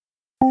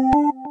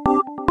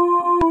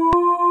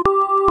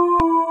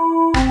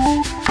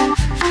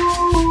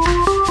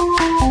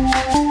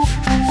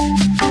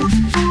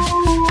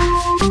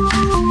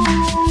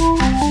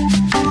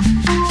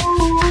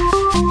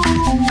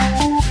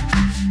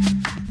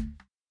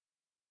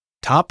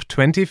Top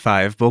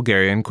 25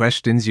 Bulgarian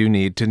questions you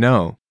need to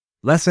know.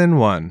 Lesson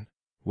 1.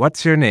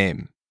 What's your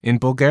name? In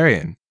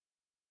Bulgarian.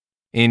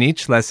 In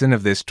each lesson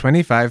of this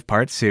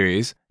 25-part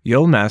series,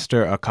 you'll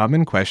master a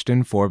common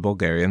question for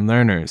Bulgarian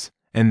learners,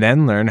 and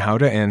then learn how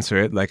to answer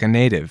it like a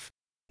native.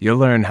 You'll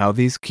learn how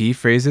these key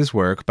phrases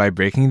work by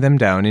breaking them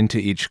down into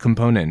each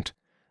component.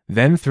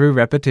 Then, through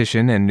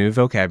repetition and new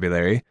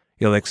vocabulary,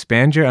 you'll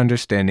expand your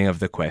understanding of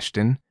the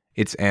question,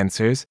 its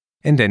answers,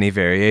 and any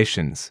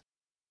variations.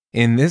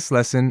 In this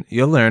lesson,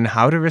 you'll learn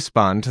how to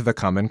respond to the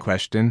common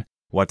question,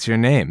 "What's your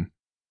name?"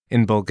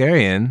 In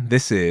Bulgarian,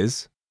 this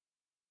is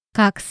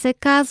Как се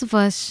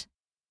казваш?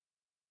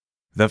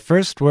 the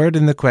first word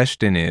in the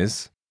question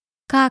is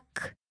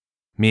Как?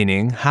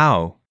 meaning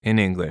how in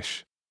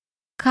English.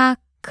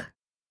 Как?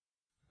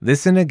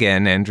 Listen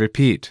again and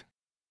repeat.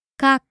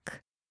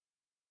 Как?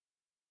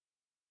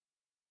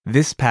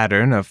 This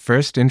pattern of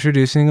first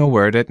introducing a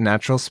word at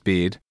natural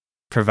speed,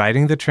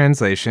 providing the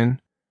translation,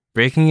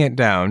 breaking it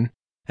down,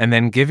 and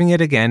then giving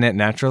it again at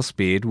natural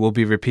speed will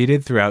be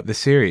repeated throughout the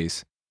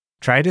series.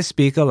 Try to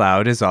speak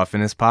aloud as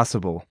often as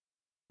possible.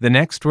 The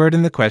next word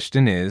in the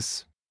question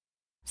is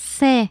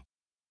Се.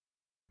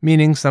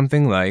 meaning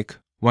something like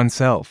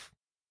oneself.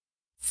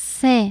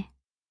 Се.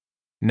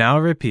 Now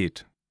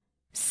repeat.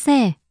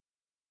 Се.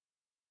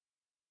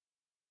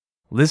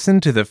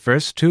 Listen to the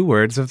first two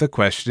words of the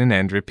question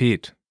and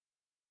repeat.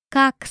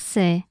 Как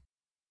се?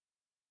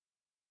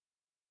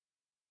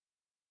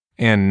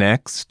 And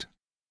next,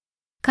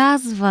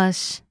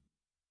 Казваш.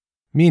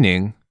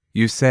 meaning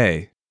you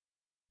say.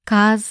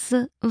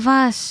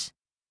 Казваш.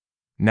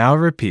 Now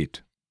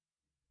repeat.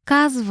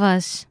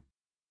 Казваш.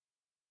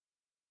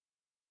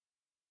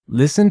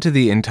 Listen to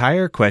the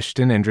entire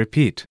question and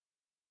repeat.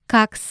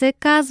 Как се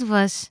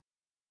казваш?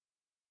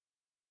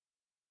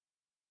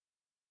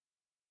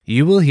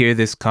 You will hear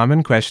this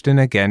common question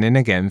again and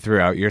again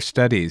throughout your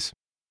studies.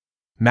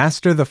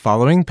 Master the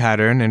following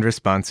pattern and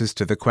responses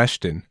to the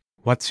question.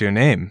 What's your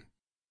name?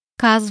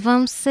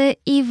 Казвам се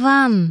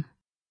Иван.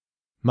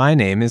 My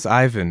name is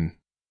Ivan.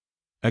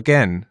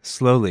 Again,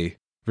 slowly,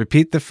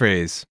 repeat the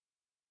phrase.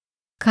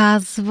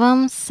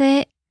 Казвам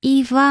се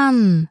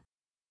Иван.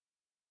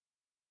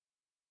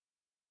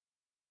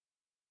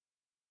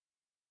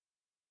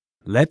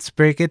 Let's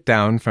break it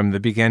down from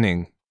the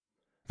beginning.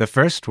 The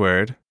first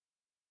word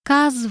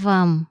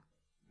Казвам.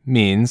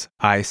 means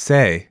I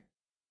say.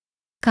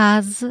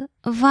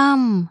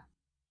 Казвам.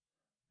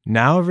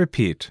 Now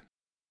repeat.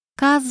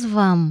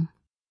 Казвам.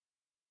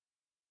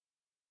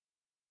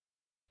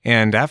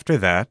 And after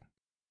that,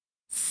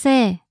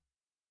 Се.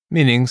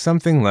 meaning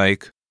something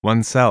like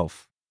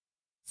oneself.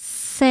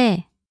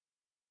 Се.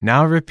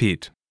 Now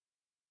repeat.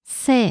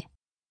 Се.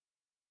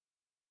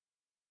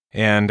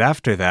 And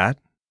after that,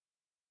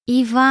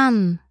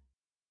 Иван.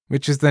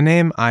 which is the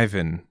name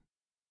Ivan.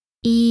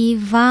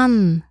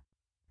 Иван.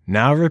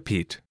 Now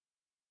repeat.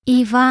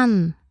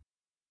 Иван.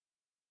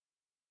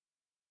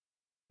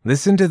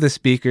 Listen to the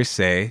speaker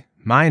say,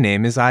 "My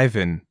name is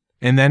Ivan,"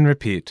 and then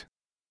repeat.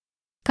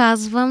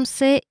 Казвам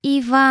се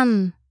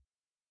Иван.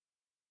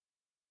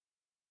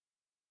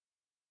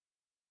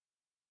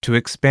 To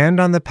expand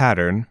on the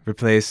pattern,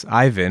 replace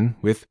Ivan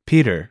with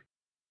Peter.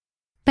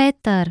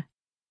 Петър.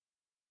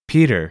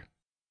 Peter.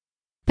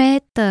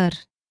 Петър.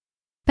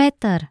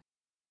 Петър.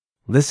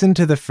 Listen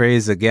to the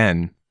phrase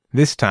again,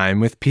 this time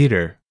with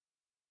Peter.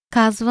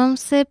 Казвам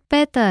се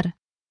Петър.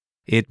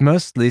 It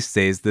mostly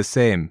stays the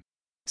same.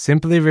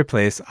 Simply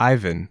replace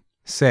Ivan.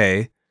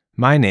 Say,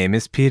 "My name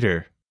is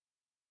Peter."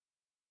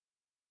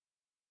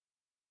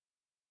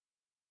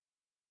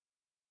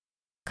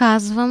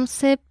 Казвам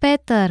се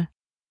Петър.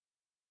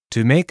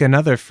 To make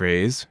another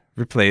phrase,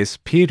 replace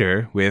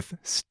Peter with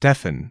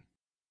Stefan.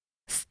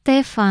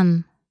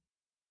 Стефан.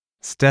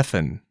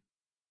 Stefan.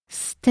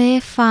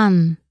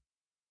 Стефан.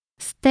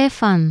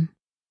 Стефан.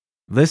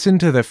 Listen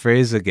to the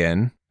phrase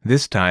again,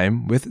 this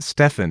time with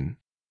Stefan.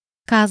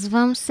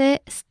 Казвам се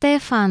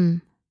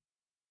Стефан.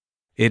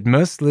 It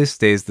mostly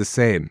stays the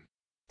same.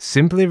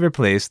 Simply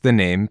replace the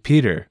name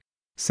Peter.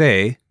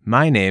 Say,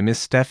 "My name is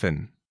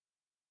Stefan."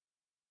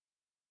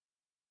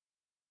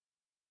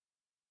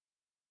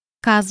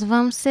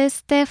 Казвам се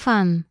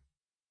Стефан.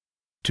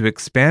 To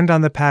expand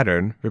on the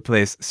pattern,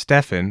 replace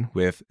Stefan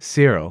with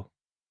Cyril.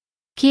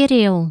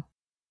 Кирил.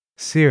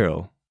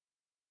 Cyril.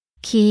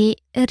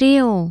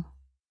 Кирил.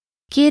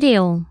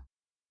 Кирил.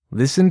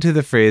 Listen to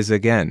the phrase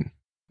again,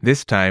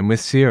 this time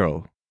with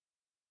Cyril.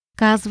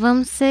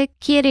 Казвам се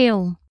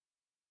Кирил.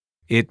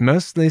 It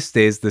mostly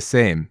stays the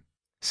same.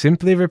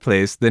 Simply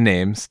replace the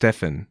name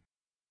Stefan.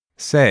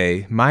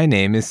 Say, "My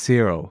name is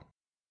Cyril."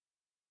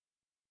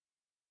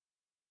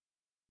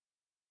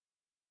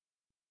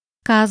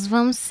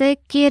 Казвам се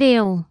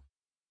Кирил.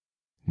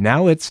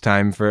 Now it's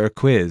time for a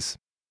quiz.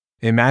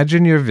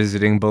 Imagine you're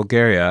visiting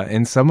Bulgaria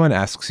and someone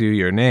asks you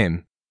your name.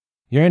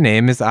 Your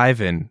name is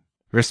Ivan.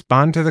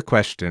 Respond to the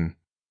question.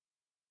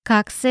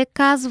 Как се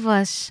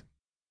казваш?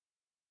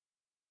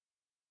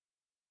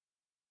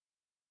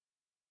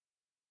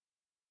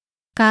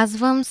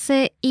 Казвам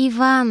се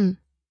Иван.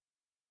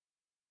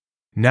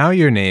 Now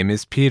your name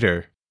is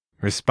Peter.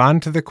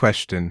 Respond to the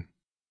question.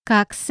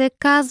 Как се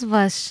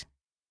казваш?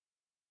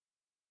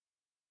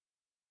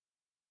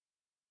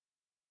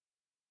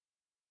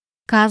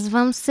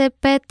 Казвам се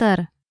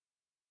Петър.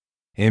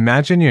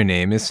 Imagine your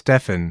name is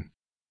Stefan.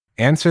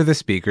 Answer the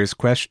speaker's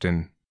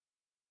question.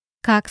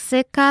 Как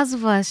се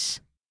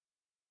казваш?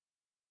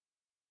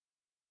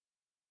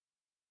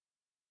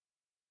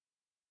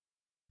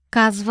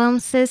 Казвам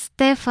се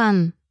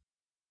Стефан.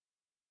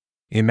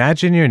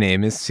 Imagine your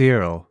name is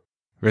Cyril.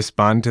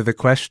 Respond to the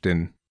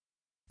question.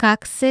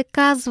 Как се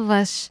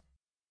казваш?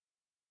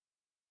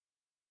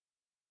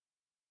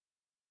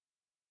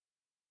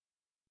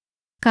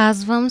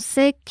 Казвам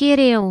се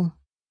Кирил.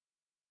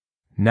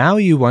 Now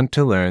you want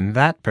to learn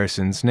that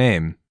person's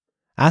name.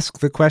 Ask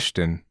the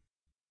question.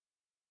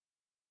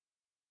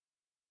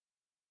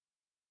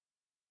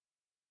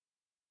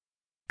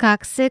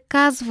 Как се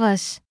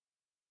казваш?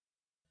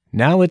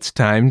 Now it's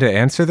time to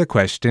answer the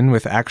question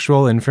with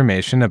actual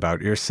information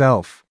about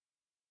yourself.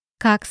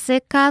 Как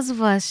се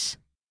казваш?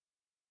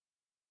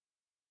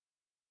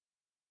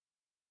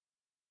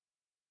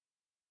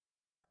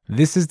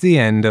 This is the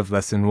end of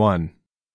Lesson 1.